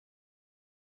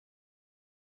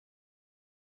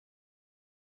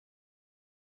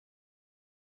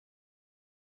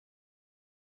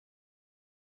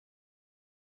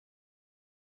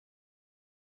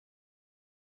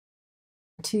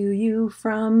To you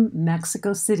from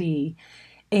Mexico City.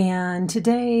 And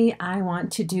today I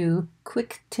want to do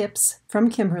quick tips from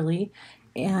Kimberly,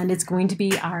 and it's going to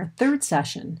be our third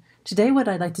session. Today, what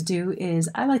I'd like to do is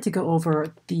I like to go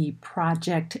over the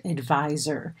Project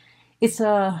Advisor. It's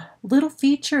a little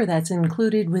feature that's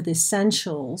included with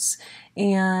Essentials,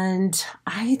 and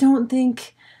I don't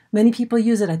think many people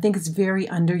use it. I think it's very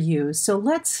underused. So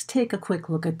let's take a quick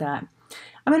look at that.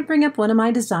 I'm going to bring up one of my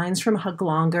designs from Hug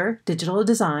Longer Digital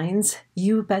Designs.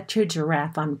 You bet your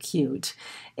giraffe I'm cute.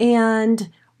 And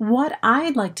what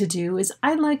I'd like to do is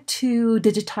I'd like to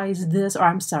digitize this, or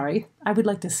I'm sorry, I would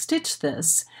like to stitch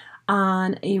this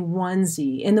on a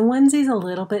onesie. And the onesie's a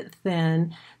little bit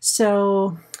thin,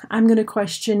 so I'm going to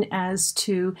question as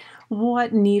to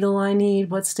what needle I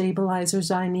need, what stabilizers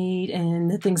I need,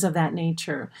 and things of that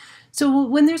nature. So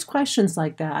when there's questions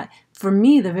like that, for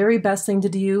me, the very best thing to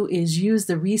do is use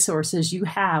the resources you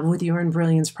have with your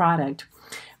Embrilliance product.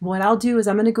 What I'll do is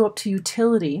I'm going to go up to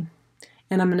Utility,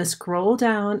 and I'm going to scroll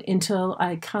down until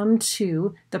I come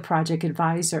to the Project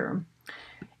Advisor.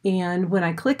 And when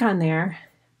I click on there,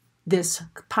 this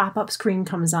pop-up screen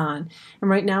comes on. And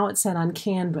right now it's set on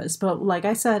canvas. But like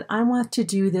I said, I want to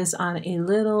do this on a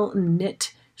little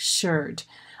knit shirt.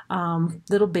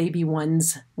 Little baby one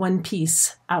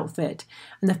piece outfit.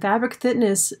 And the fabric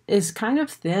thickness is kind of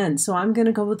thin, so I'm going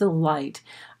to go with the light.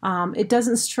 It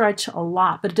doesn't stretch a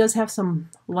lot, but it does have some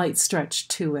light stretch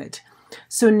to it.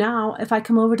 So now if I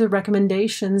come over to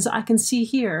recommendations, I can see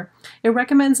here, it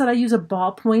recommends that I use a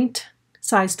ballpoint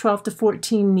size 12 to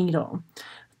 14 needle,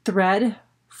 thread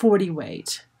 40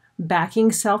 weight,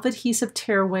 backing self-adhesive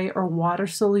tearaway or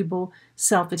water-soluble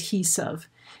self-adhesive.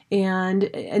 And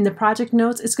in the project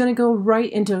notes, it's going to go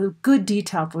right into good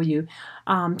detail for you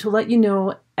to let you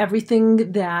know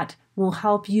everything that will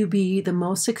help you be the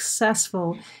most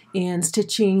successful in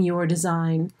stitching your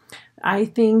design. I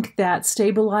think that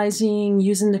stabilizing,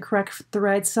 using the correct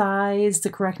thread size,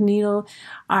 the correct needle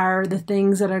are the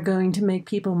things that are going to make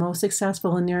people most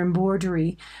successful in their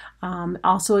embroidery.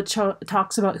 Also, it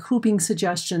talks about hooping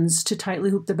suggestions to tightly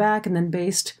hoop the back and then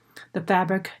baste the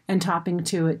fabric and topping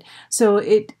to it. So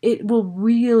it will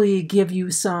really give you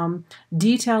some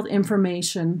detailed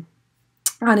information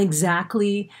on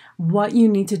exactly what you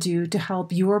need to do to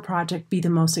help your project be the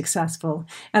most successful.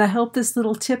 And I hope this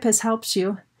little tip has helped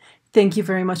you. Thank you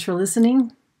very much for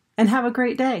listening, and have a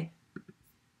great day.